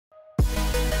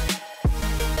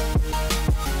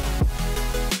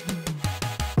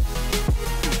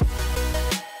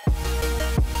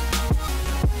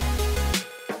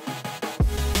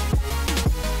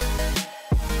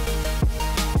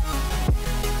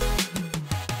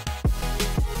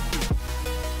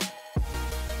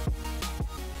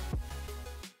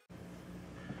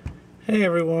Hey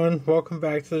everyone, welcome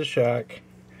back to the shack.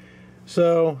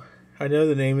 So, I know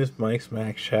the name is Mike's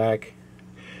Mac Shack,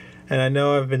 and I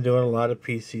know I've been doing a lot of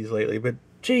PCs lately, but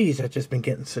geez, I've just been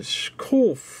getting such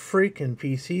cool freaking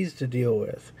PCs to deal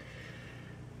with.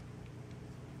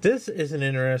 This is an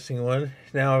interesting one.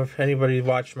 Now, if anybody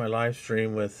watched my live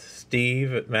stream with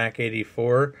Steve at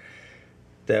Mac84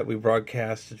 that we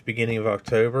broadcast at the beginning of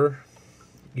October,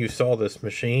 you saw this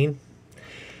machine.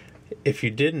 If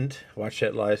you didn't watch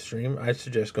that live stream, I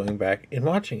suggest going back and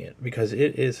watching it because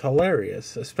it is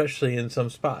hilarious, especially in some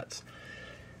spots.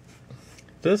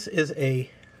 This is a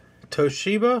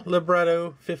Toshiba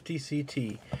Libretto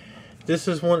 50CT. This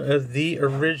is one of the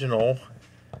original,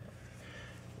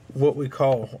 what we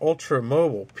call ultra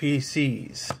mobile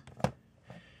PCs.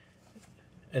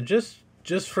 And just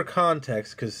for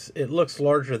context, because it looks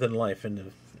larger than life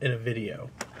in a video,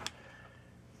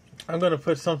 I'm going to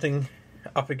put something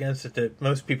up against it that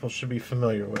most people should be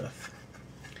familiar with.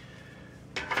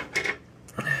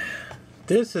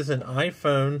 This is an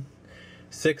iPhone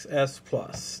 6s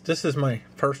Plus. This is my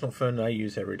personal phone that I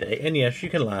use every day. And yes, you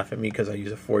can laugh at me because I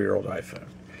use a 4-year-old iPhone.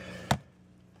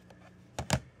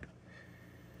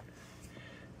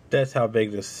 That's how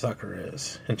big this sucker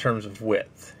is in terms of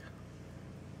width.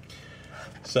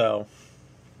 So,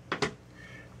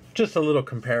 just a little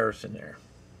comparison there.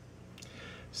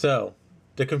 So,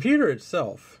 the computer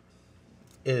itself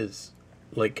is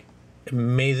like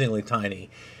amazingly tiny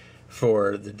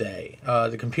for the day.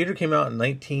 The computer came out in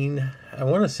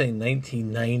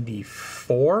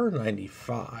 1994,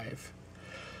 95.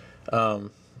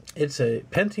 It's a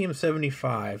Pentium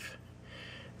 75.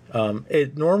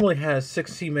 It normally has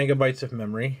 60 megabytes of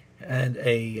memory, and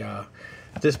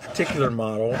this particular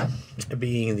model,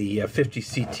 being the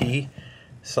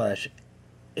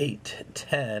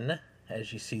 50CT/810,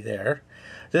 as you see there,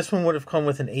 this one would have come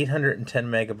with an 810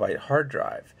 megabyte hard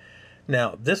drive.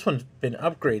 Now, this one's been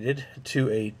upgraded to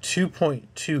a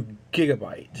 2.2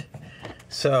 gigabyte.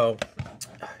 So,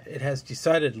 it has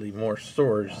decidedly more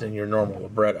storage than your normal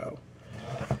Libretto.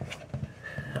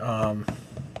 I mean,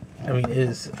 it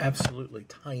is absolutely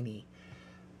tiny.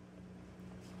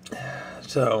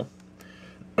 So,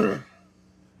 I'm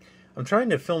trying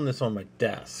to film this on my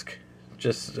desk,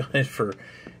 just for,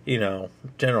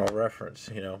 general reference.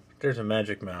 There's a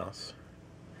Magic Mouse.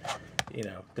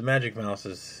 The Magic Mouse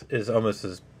is almost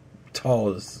as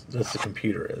tall as the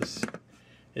computer is.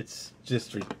 It's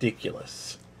just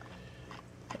ridiculous.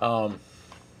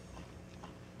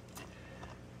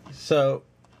 So,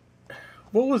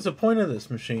 what was the point of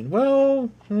this machine? Well,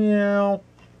 I don't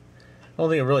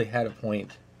think it really had a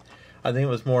point. I think it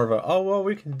was more of a, oh, well,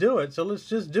 we can do it, so let's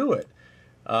just do it.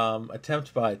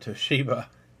 Attempt by Toshiba.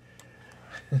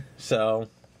 So,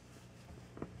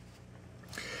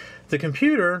 the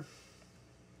computer,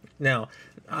 now,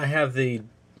 I have the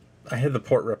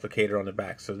port replicator on the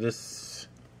back, so this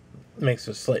makes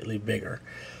it slightly bigger.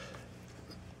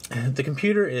 The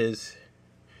computer is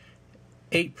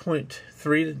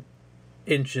 8.3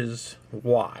 inches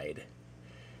wide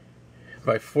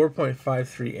by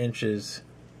 4.53 inches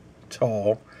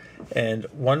tall and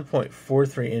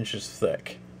 1.43 inches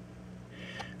thick.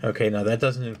 Okay, now that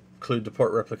doesn't include the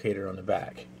port replicator on the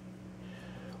back.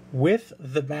 With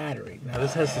the battery, now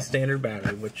this has the standard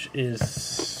battery, which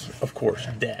is, of course,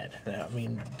 dead. Now, I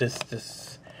mean,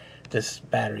 this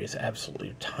battery is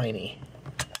absolutely tiny.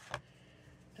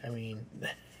 I mean,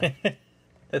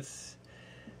 that's,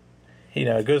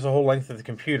 it goes the whole length of the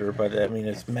computer, but I mean,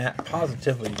 it's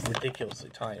positively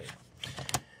ridiculously tiny.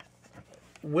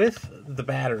 With the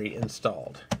battery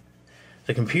installed,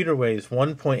 the computer weighs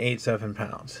 1.87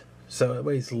 pounds. So it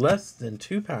weighs less than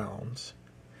 2 pounds.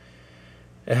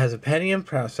 It has a Pentium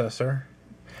processor.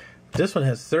 This one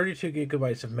has 32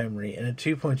 gigabytes of memory and a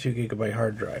 2.2 gigabyte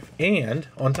hard drive. And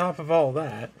on top of all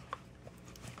that,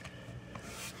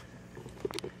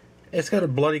 it's got a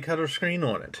bloody color screen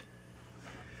on it.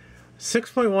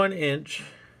 6.1 inch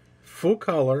full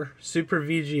color Super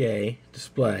VGA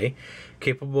display,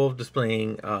 capable of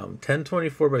displaying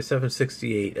 1024 by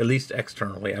 768, at least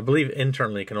externally. I believe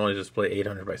internally it can only display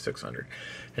 800 by 600.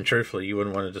 And truthfully, you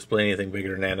wouldn't want to display anything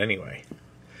bigger than that anyway.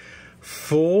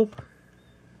 Full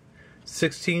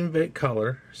 16-bit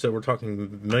color, so we're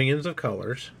talking millions of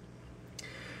colors.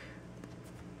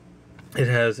 It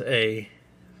has a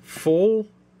full,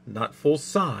 not full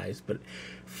size, but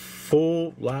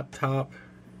full laptop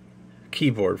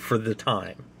keyboard for the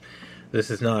time. This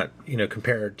is not,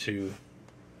 compared to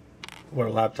what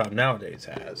a laptop nowadays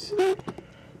has.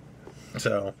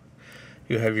 So,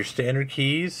 you have your standard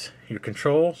keys, your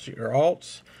controls, your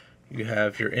alts. You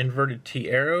have your inverted T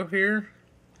arrow here.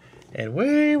 And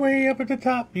way up at the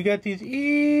top, you got these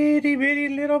itty bitty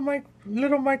little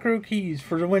micro keys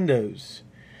for the Windows.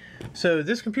 So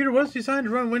this computer was designed to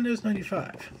run Windows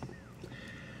 95.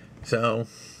 So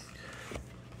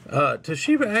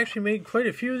Toshiba actually made quite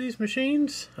a few of these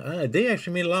machines. They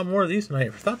actually made a lot more of these than I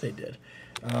ever thought they did.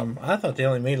 I thought they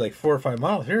only made like 4 or 5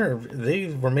 models. Here, they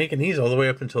were making these all the way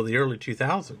up until the early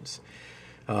 2000s.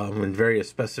 In various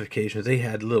specifications. They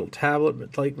had little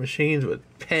tablet-like machines with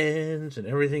pens and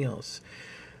everything else.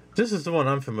 This is the one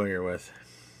I'm familiar with.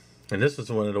 And this is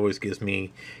the one that always gets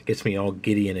me all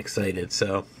giddy and excited.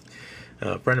 So,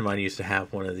 a friend of mine used to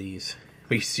have one of these.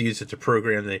 We used to use it to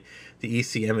program the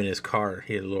ECM in his car.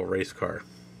 He had a little race car.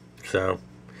 So,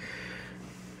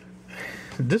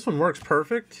 this one works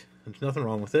perfect. There's nothing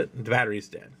wrong with it. The battery's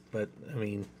dead. But, I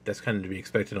mean, that's kind of to be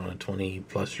expected on a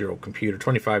 20-plus-year-old computer,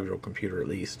 25-year-old computer at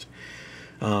least.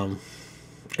 And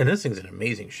this thing's in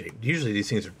amazing shape. Usually these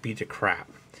things are beat to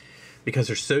crap because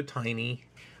they're so tiny.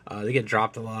 They get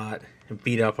dropped a lot and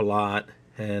beat up a lot.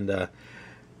 And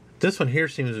this one here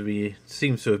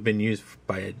seems to have been used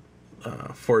by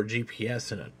for a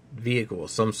GPS in a vehicle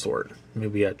of some sort,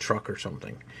 maybe a truck or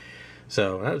something.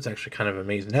 So that was actually kind of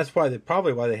amazing. That's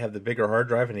probably why they have the bigger hard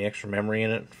drive and the extra memory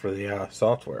in it for the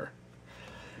software.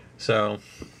 So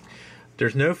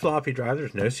there's no floppy drive.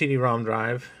 There's no CD-ROM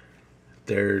drive.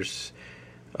 There's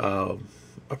a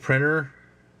printer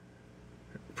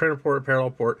port,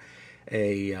 parallel port,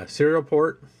 a serial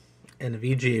port, and a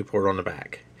VGA port on the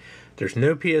back. There's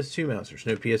no PS2 mouse. There's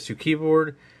no PS2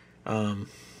 keyboard.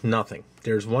 Nothing.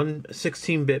 There's one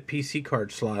 16-bit PC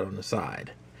card slot on the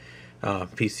side.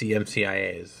 PC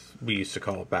MCIA, as we used to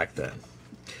call it back then.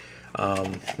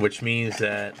 Which means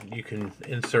that you can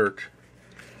insert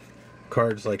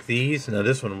cards like these. Now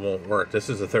this one won't work. This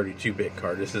is a 32-bit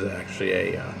card. This is actually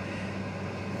a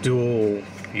dual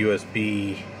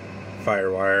USB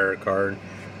FireWire card.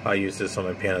 I use this on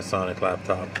my Panasonic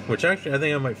laptop, which actually I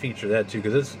think I might feature that too,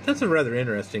 because that's a rather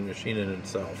interesting machine in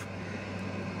itself.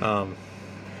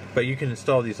 But you can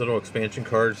install these little expansion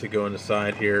cards that go on the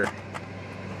side here,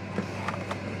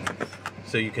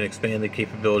 so you can expand the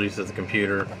capabilities of the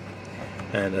computer.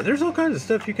 And there's all kinds of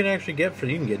stuff you can actually get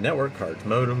you can get network cards,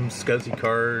 modems, SCSI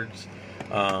cards.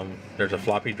 There's a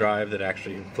floppy drive that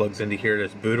actually plugs into here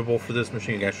that's bootable for this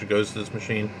machine. It actually goes to this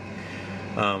machine.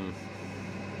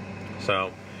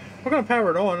 So we're going to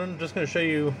power it on. I'm just going to show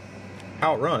you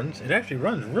how it runs. It actually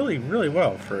runs really, really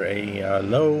well for a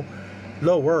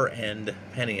lower end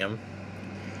Pentium.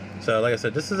 So like I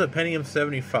said, this is a Pentium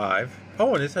 75.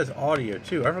 Oh, and this has audio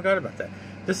too. I forgot about that.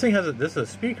 This thing has this is a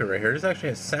speaker right here. This actually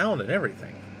has sound and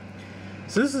everything.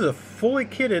 So this is a fully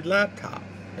kitted laptop.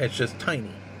 It's just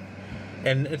tiny.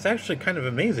 And it's actually kind of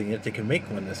amazing that they can make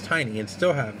one this tiny and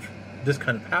still have this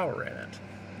kind of power in it.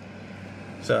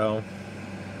 So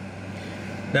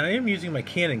now I am using my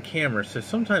Canon camera, so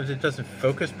sometimes it doesn't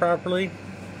focus properly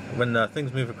when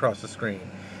things move across the screen.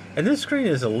 And this screen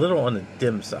is a little on the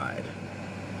dim side.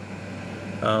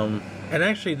 And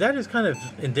actually, that is kind of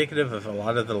indicative of a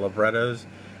lot of the Librettos.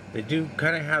 They do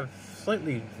kind of have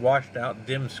slightly washed out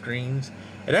dim screens.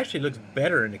 It actually looks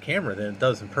better in the camera than it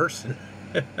does in person.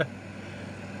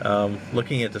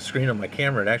 Looking at the screen on my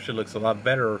camera, it actually looks a lot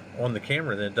better on the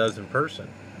camera than it does in person.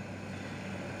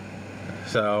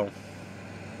 So,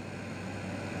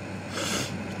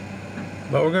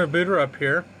 but we're going to boot her up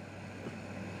here.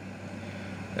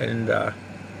 And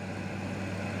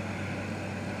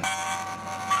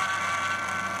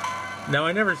now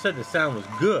I never said the sound was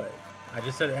good. I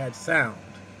just said it had sound.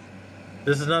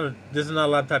 This is not a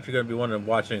laptop you're going to be wanting to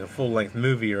watching a full-length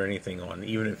movie or anything on,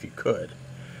 even if you could.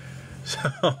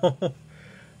 So,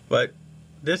 but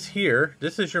this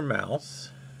is your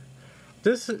mouse.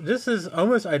 This is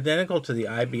almost identical to the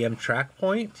IBM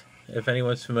TrackPoint, if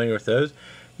anyone's familiar with those.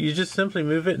 You just simply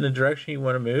move it in the direction you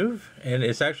want to move, and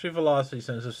it's actually velocity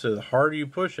sensitive, so the harder you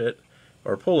push it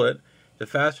or pull it, the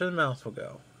faster the mouse will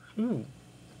go.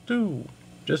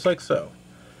 Just like so.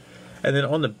 And then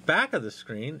on the back of the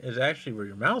screen is actually where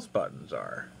your mouse buttons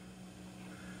are.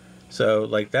 So,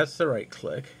 like, that's the right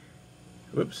click.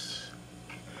 Whoops.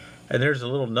 And there's a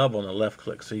little nub on the left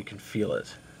click so you can feel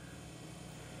it.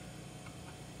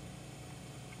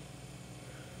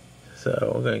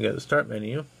 So, we're going to go to the start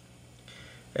menu.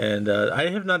 And I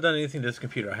have not done anything to this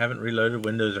computer. I haven't reloaded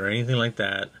Windows or anything like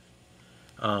that.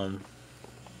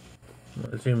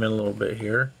 Let's zoom in a little bit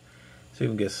here so you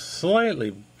can get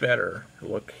slightly better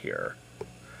look here.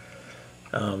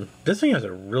 This thing has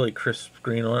a really crisp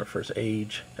screen on it for its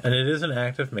age, and it is an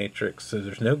active matrix, so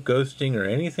there's no ghosting or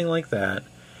anything like that.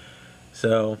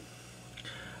 So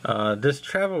This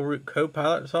travel route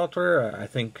Copilot software, I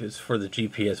think, is for the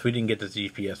GPS. We didn't get the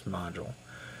GPS module.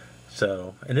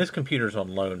 So, and this computer's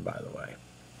on loan, by the way.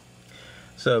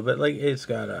 So, but like, it's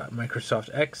got Microsoft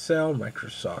Excel,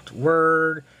 Microsoft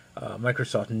Word,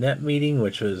 Microsoft Net Meeting,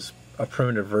 which was a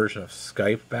primitive version of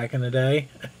Skype back in the day.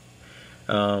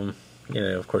 Of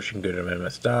course, you can go to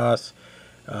MS-DOS.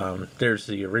 There's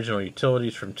the original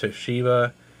utilities from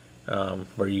Toshiba,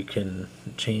 where you can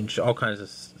change all kinds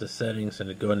of the settings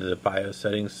and go into the BIOS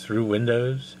settings through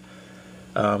Windows.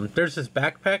 There's this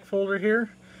backpack folder here.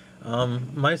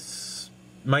 My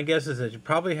guess is that you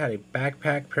probably had a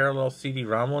backpack parallel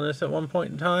CD-ROM on this at one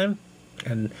point in time,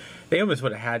 and they almost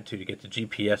would have had to get the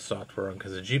GPS software on,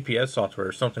 because the GPS software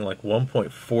is something like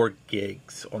 1.4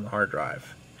 gigs on the hard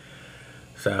drive.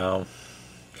 So,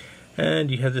 and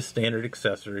you have the standard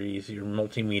accessories, your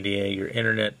multimedia, your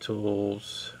internet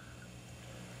tools.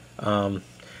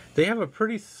 They have a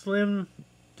pretty slim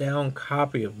down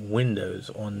copy of Windows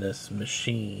on this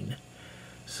machine.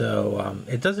 So,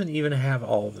 it doesn't even have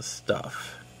all the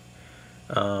stuff.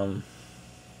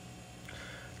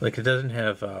 Like, it doesn't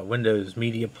have Windows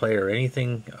Media Player or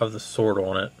anything of the sort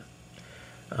on it.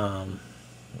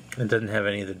 It doesn't have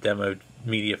any of the demo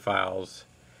media files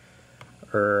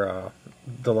or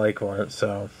the like on it.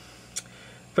 So,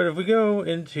 but if we go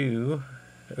into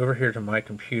over here to my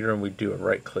computer and we do a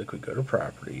right click, we go to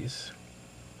Properties.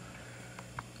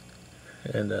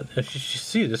 And as you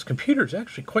see, this computer is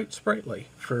actually quite sprightly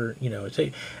for, it's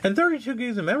and 32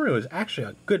 gigs of memory was actually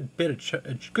a good bit of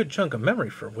a good chunk of memory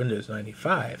for Windows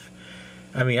 95.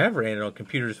 I mean, I've ran it on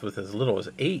computers with as little as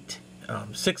 8.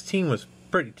 16 was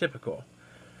pretty typical.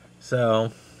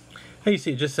 So, you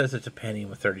see, it just says it's a penny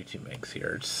with 32 megs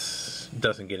here. It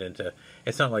doesn't get into,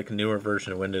 it's not like a newer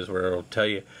version of Windows where it'll tell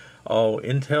you, oh,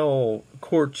 Intel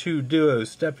Core 2 Duo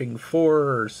Stepping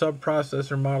 4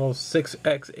 subprocessor model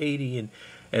 6x80,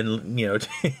 and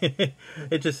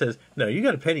it just says, no, you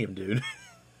got a Pentium, dude.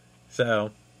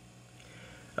 So,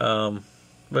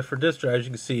 but for disk drives,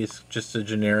 you can see it's just a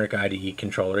generic IDE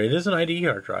controller. It is an IDE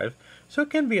hard drive, so it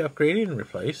can be upgraded and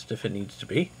replaced if it needs to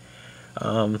be.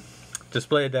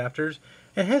 Display adapters.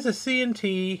 It has a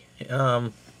CNT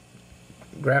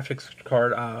graphics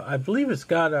card. I believe it's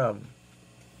got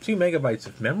 2 megabytes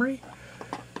of memory,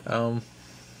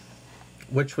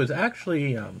 which was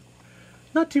actually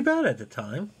not too bad at the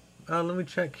time. Let me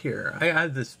check here. I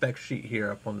have the spec sheet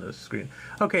here up on the screen.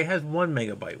 Okay, it has 1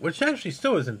 megabyte, which actually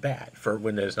still isn't bad for a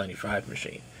Windows 95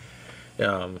 machine.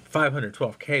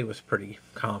 512K was pretty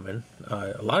common.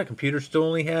 A lot of computers still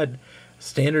only had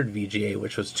standard VGA,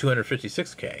 which was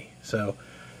 256K. So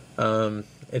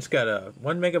it's got a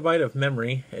 1 megabyte of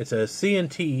memory. It's a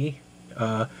CNT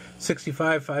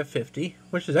 65550,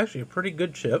 which is actually a pretty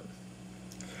good chip,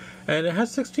 and it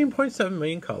has 16.7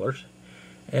 million colors.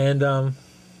 And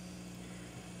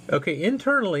okay,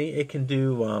 internally it can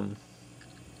do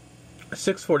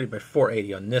 640 by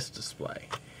 480 on this display.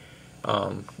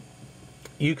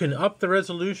 You can up the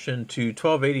resolution to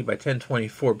 1280 by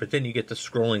 1024, but then you get the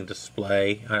scrolling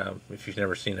display. If you've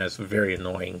never seen that, it's very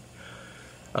annoying.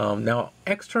 Now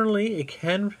externally it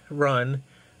can run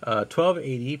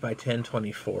 1280 by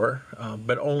 1024,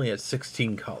 but only at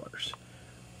 16 colors.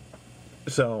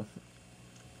 So,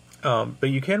 but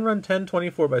you can run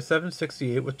 1024 by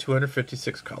 768 with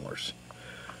 256 colors.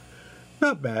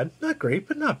 Not bad, not great,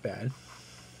 but not bad.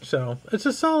 So it's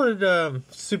a solid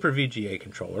Super VGA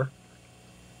controller.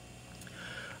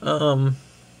 So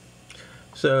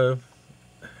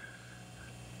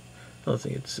let's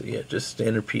see, it's just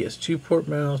standard PS2 port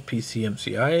mouse,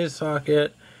 PCMCIA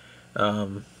socket.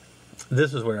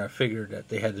 This is where I figured that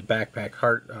they had the backpack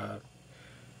heart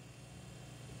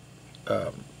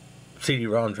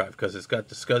CD-ROM drive, because it's got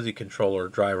the SCSI controller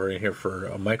driver in here for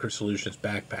a Micro Solutions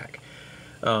backpack.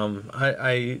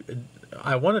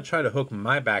 I want to try to hook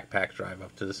my backpack drive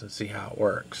up to this and see how it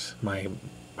works, my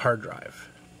hard drive.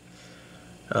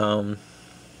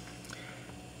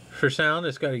 For sound,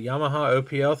 it's got a Yamaha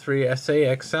OPL3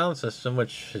 SAX sound system,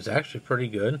 which is actually pretty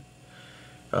good.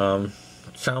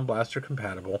 Sound Blaster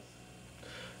compatible.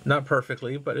 Not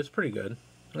perfectly, but it's pretty good.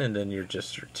 And then you're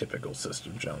just your typical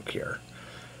system junk here.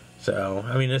 So,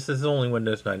 I mean, this is only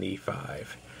Windows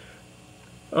 95.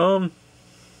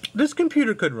 This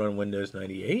computer could run Windows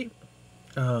 98.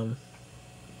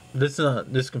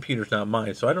 This computer's not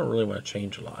mine, so I don't really want to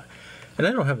change a lot. And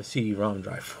I don't have a CD-ROM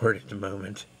drive for it at the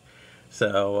moment.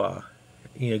 So,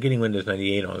 getting Windows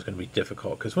 98 on is going to be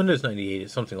difficult, because Windows 98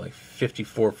 is something like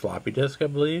 54 floppy disk, I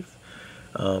believe.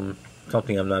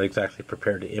 Something I'm not exactly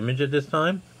prepared to image at this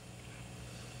time.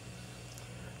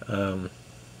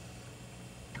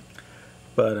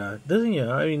 But doesn't, you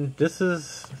know, I mean,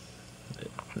 it's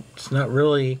not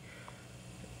really,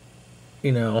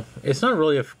 you know, it's not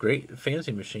really a great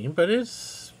fancy machine, but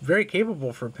it's very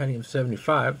capable for a Pentium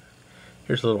 75.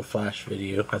 Here's a little flash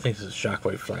video. I think this is a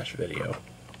Shockwave flash video.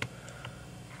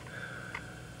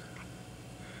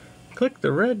 Click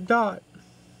the red dot.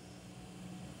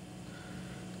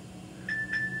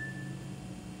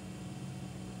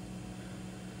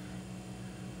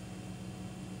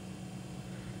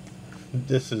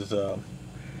 This is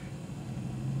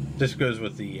this goes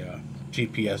with the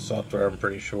GPS software, I'm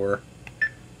pretty sure.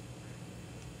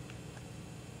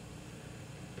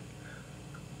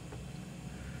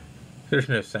 There's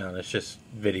no sound, it's just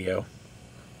video.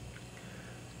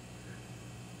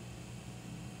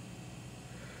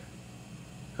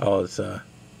 Oh, it's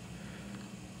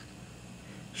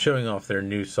showing off their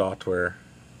new software.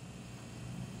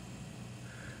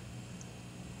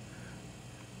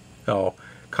 Oh,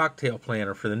 cocktail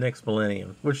planner for the next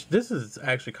millennium, which this is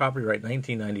actually copyright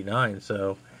 1999,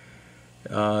 so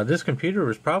this computer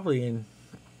was probably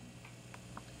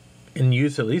in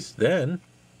use at least then.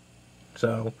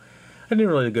 So I didn't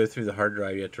really go through the hard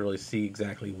drive yet to really see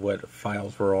exactly what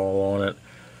files were all on it.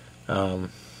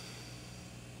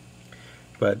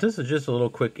 But this is just a little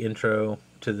quick intro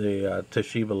to the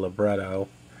Toshiba Libretto.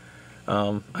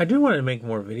 I do want to make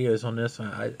more videos on this.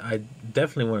 I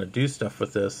definitely want to do stuff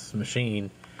with this machine.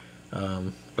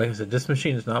 Like I said, this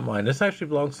machine is not mine. This actually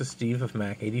belongs to Steve of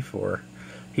Mac 84.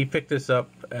 He picked this up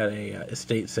at a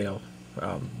estate sale,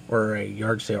 or a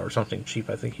yard sale or something cheap,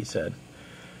 I think he said.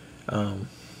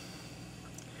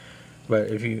 But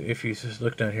if you just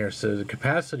look down here, so the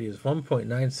capacity is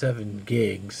 1.97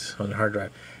 gigs on the hard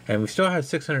drive, and we still have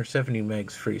 670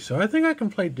 megs free. So I think I can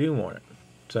play Doom on it.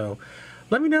 So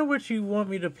let me know what you want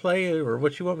me to play or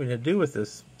what you want me to do with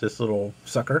this little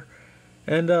sucker,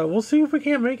 and we'll see if we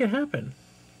can't make it happen.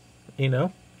 You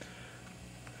know.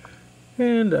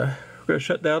 And we're gonna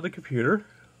shut down the computer.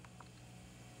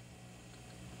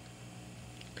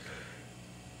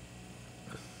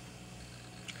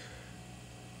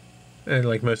 And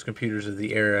like most computers of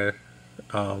the era,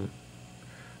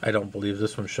 I don't believe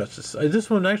this one shuts itself. This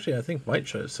one actually, I think, might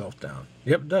shut itself down.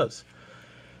 Yep, it does.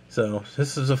 So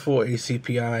this is a full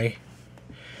ACPI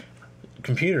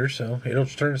computer, so it'll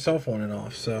turn itself on and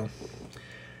off. So,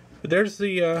 but there's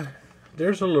a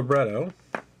Libretto.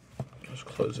 Let's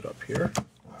close it up here.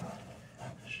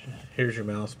 Here's your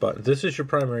mouse button. This is your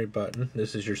primary button.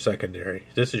 This is your secondary.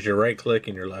 This is your right click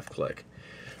and your left click.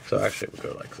 So actually, it would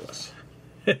go like this.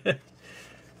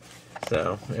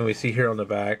 So, and we see here on the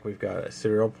back, we've got a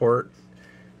serial port,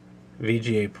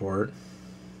 VGA port.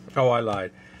 Oh, I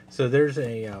lied. So there's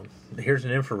a, here's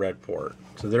an infrared port.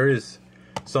 So there is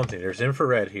something. There's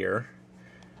infrared here,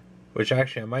 which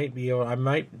actually I might be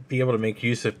able to make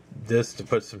use of this to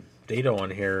put some data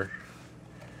on here.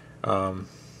 God,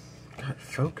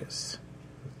 focus.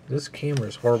 This camera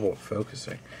is horrible at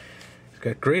focusing. It's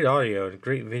got great audio and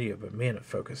great video, but man, it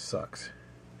focus sucks.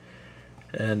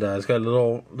 And it's got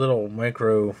a little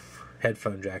micro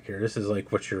headphone jack here. This is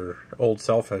like what your old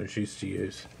cell phones used to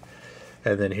use.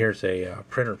 And then here's a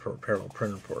printer port, parallel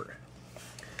printer port.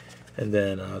 And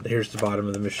then here's the bottom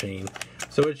of the machine.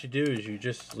 So what you do is you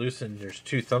just loosen, there's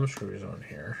 2 thumb screws on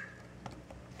here.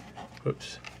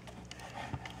 Whoops.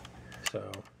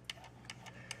 So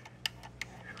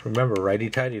remember,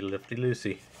 righty-tighty,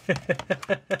 lifty-loosey.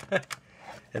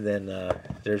 And then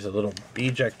there's a little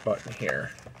eject button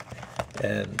here.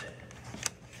 And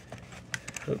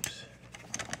oops,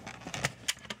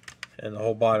 and the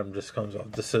whole bottom just comes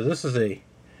off. So this is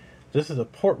a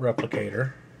port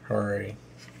replicator, or a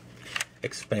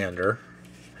expander,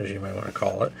 as you might want to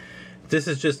call it. This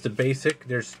is just the basic.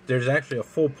 There's actually a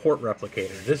full port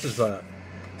replicator. This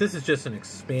is just an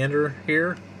expander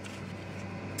here.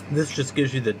 This just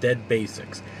gives you the dead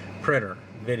basics: printer,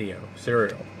 video,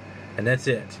 serial, and that's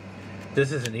it.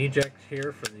 This is an eject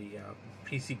here for the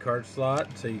PC card slot,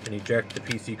 so you can eject the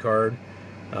PC card.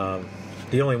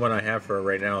 The only one I have for it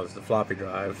right now is the floppy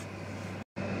drive.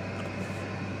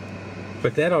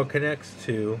 But that all connects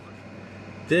to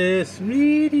this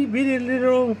bitty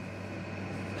little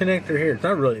connector here. It's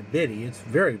not really bitty, it's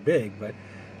very big, but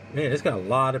man, it's got a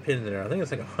lot of pins in there. I think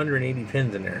it's like 180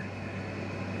 pins in there.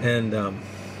 And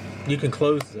you can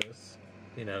close this,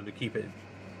 you know, to keep it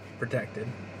protected.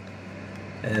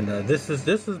 And this is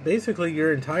basically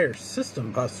your entire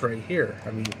system bus right here.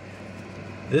 I mean,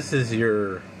 this is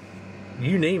your,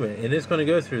 you name it, and it's going to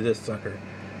go through this sucker.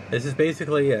 This is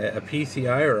basically a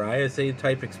PCI or ISA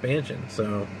type expansion.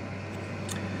 So,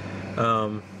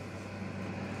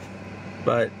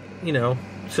 but you know,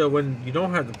 So when you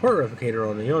don't have the port replicator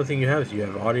on, the only thing you have is you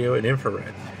have audio and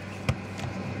infrared.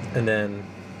 And then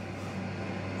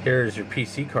here's your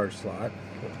PC card slot.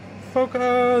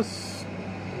 Focus!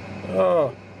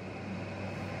 Oh,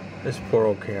 this poor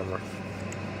old camera.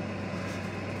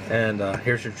 And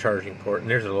here's your charging port, and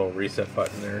there's a little reset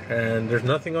button there. And there's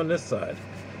nothing on this side.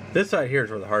 This side here is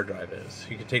where the hard drive is.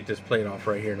 You can take this plate off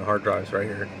right here, and the hard drive's right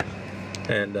here.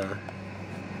 And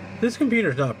this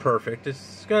computer's not perfect.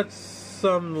 It's got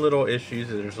some little issues.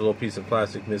 There's a little piece of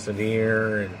plastic missing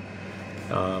here,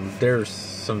 and there's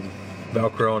some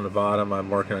Velcro on the bottom I'm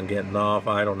working on getting off.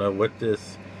 I don't know what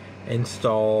this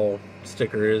install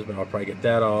sticker is, but I'll probably get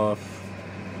that off.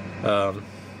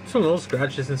 Some little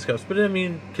scratches and scuffs, but I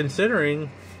mean,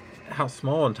 considering how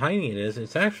small and tiny it is,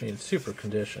 it's actually in super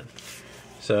condition.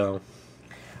 So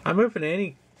I'm open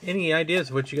to any ideas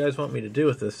of what you guys want me to do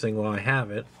with this thing while I have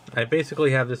it. I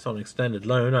basically have this on extended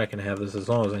loan. I can have this as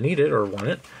long as I need it or want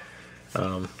it.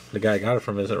 The guy I got it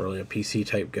from isn't really a PC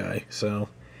type guy, so.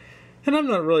 And I'm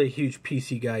not really a huge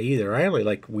PC guy either. I only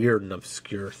like weird and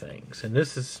obscure things. And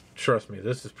this is, trust me,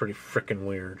 this is pretty freaking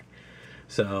weird.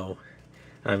 So,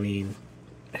 I mean,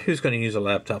 who's going to use a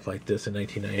laptop like this in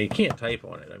 1990? You can't type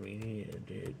on it. I mean,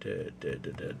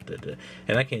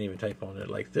 and I can't even type on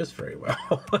it like this very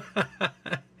well.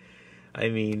 I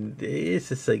mean, it's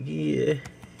just like, yeah.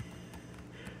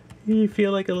 You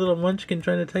feel like a little munchkin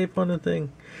trying to type on a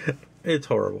thing. It's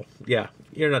horrible. Yeah,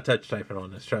 you're not touch typing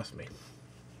on this, trust me.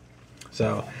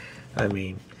 So, I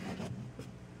mean,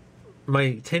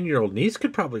 my 10-year-old niece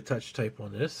could probably touch type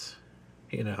on this,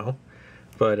 you know.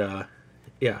 But,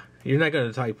 yeah, you're not going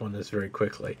to type on this very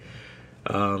quickly.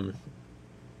 I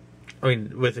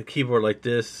mean, with a keyboard like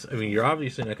this, I mean, you're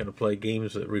obviously not going to play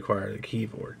games that require the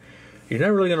keyboard. You're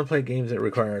not really going to play games that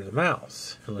require the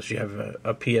mouse, unless you have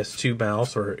a PS2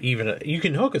 mouse, or even you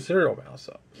can hook a serial mouse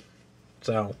up.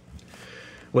 So,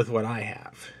 with what I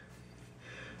have.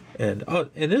 And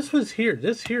and this was here.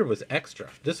 This here was extra.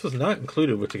 This was not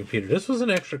included with the computer. This was an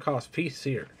extra cost piece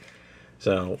here.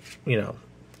 So, you know,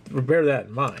 bear that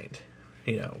in mind.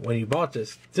 You know, when you bought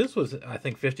this, this was, I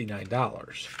think,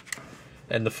 $59.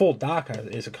 And the full dock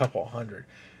is a couple $100.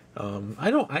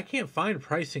 I can't find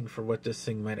pricing for what this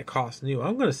thing might have cost new.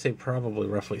 I'm going to say probably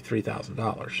roughly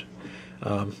 $3,000.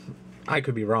 I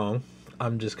could be wrong.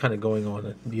 I'm just kind of going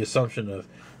on the assumption of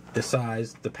the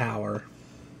size, the power,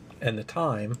 and the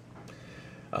time.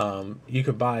 You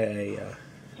could buy a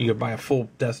full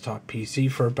desktop PC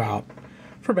for about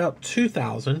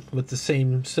 $2,000 with the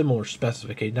similar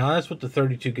specification. Now that's with the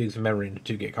 32 gigs of memory and the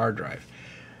 2 gig hard drive.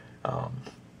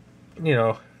 You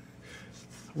know,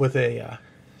 with a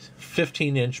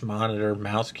 15-inch monitor,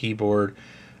 mouse, keyboard,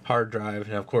 hard drive,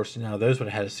 and of course now those would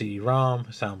have had a CD-ROM,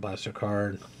 a Sound Blaster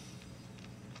card,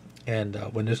 and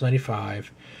Windows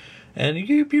 95. And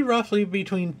you'd be roughly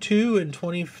between $200 and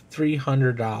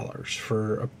 $2,300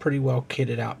 for a pretty well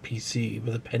kitted out PC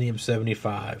with a Pentium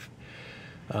 75.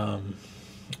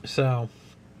 So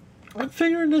I'm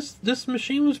figuring this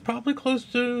machine was probably close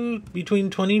to between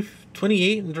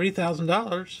 $2,800 and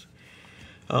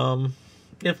 $3,000,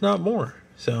 if not more.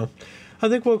 So I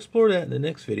think we'll explore that in the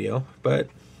next video. But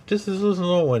this is a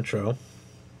little intro.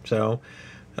 So.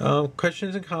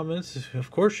 Questions and comments, of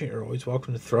course, you're always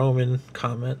welcome to throw them in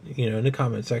in the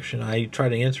comment section. I try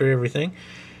to answer everything.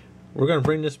 We're going to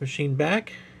bring this machine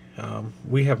back.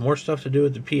 We have more stuff to do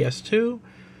with the PS2,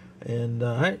 and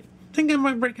I think I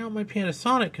might break out my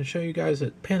Panasonic and show you guys a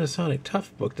Panasonic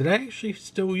Toughbook that I actually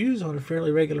still use on a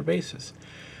fairly regular basis.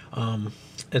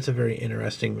 It's a very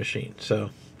interesting machine.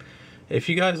 So if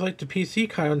you guys like the PC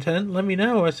content, let me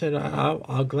know. I said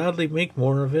I'll gladly make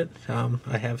more of it.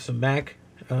 I have some Mac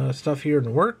stuff here in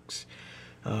the works.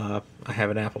 I have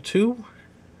an Apple II.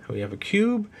 We have a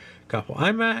Cube, a couple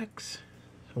iMacs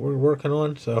we're working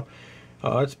on. So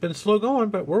it's been slow going,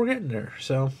 but we're getting there.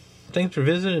 So thanks for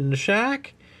visiting the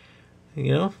shack.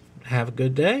 You know, have a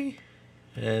good day.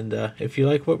 And if you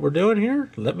like what we're doing here,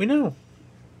 let me know.